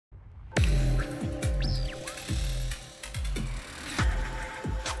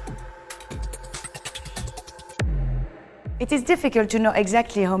It is difficult to know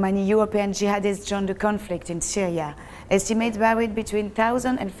exactly how many European jihadists joined the conflict in Syria. Estimates varied between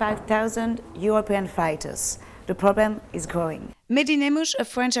 1,000 and 5,000 European fighters. The problem is growing. Mehdi Nemmouche, a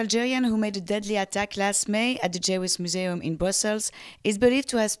French-Algerian who made a deadly attack last May at the Jewish Museum in Brussels, is believed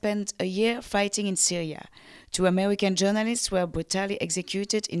to have spent a year fighting in Syria. 2 American journalists were brutally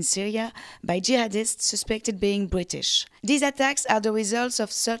executed in Syria by jihadists suspected being British. These attacks are the results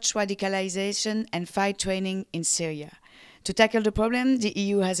of such radicalization and fight training in Syria. To tackle the problem, the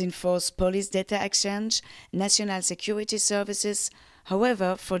EU has enforced police data exchange, national security services.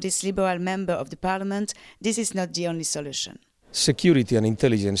 However, for this liberal member of the parliament, this is not the only solution. Security and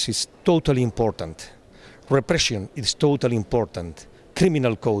intelligence is totally important. Repression is totally important.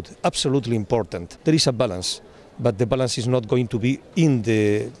 Criminal code, absolutely important. There is a balance, but the balance is not going to be in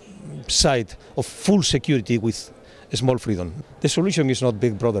the side of full security with small freedom. The solution is not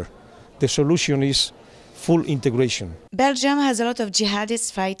Big Brother. The solution is full integration. Belgium has a lot of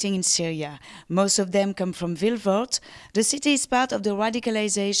jihadists fighting in Syria. Most of them come from Vilvoorde. The city is part of the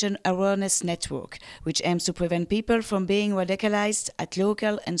radicalization awareness network, which aims to prevent people from being radicalized at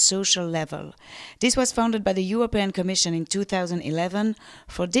local and social level. This was founded by the European Commission in 2011.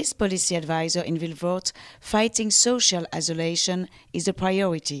 For this policy advisor in Vilvoorde, fighting social isolation is a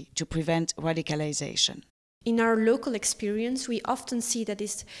priority to prevent radicalization. In our local experience, we often see that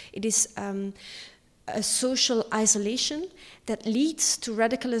it is a social isolation that leads to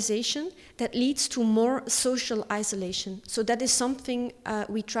radicalization, that leads to more social isolation. So that is something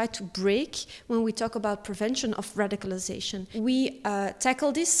we try to break when we talk about prevention of radicalization. We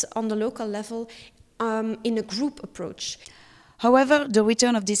tackle this on the local level in a group approach. However, the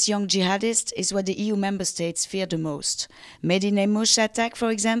return of these young jihadists is what the EU member states fear the most. Mehdi Nemmouche's attack,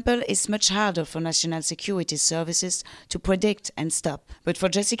 for example, is much harder for national security services to predict and stop. But for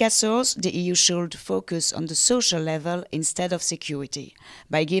Jessika Soors, the EU should focus on the social level instead of security,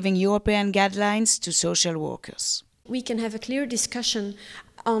 by giving European guidelines to social workers. We can have a clear discussion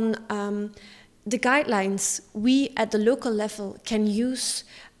on the guidelines we at the local level can use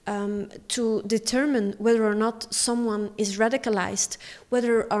to determine whether or not someone is radicalized,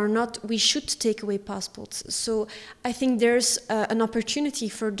 whether or not we should take away passports. So I think there's an opportunity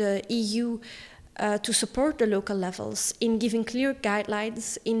for the EU to support the local levels in giving clear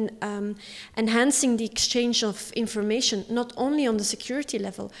guidelines, in enhancing the exchange of information, not only on the security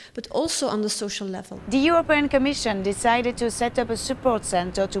level, but also on the social level. The European Commission decided to set up a support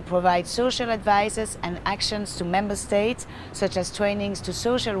center to provide social advices and actions to member states, such as trainings to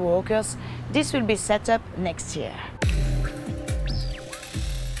social workers. This will be set up next year.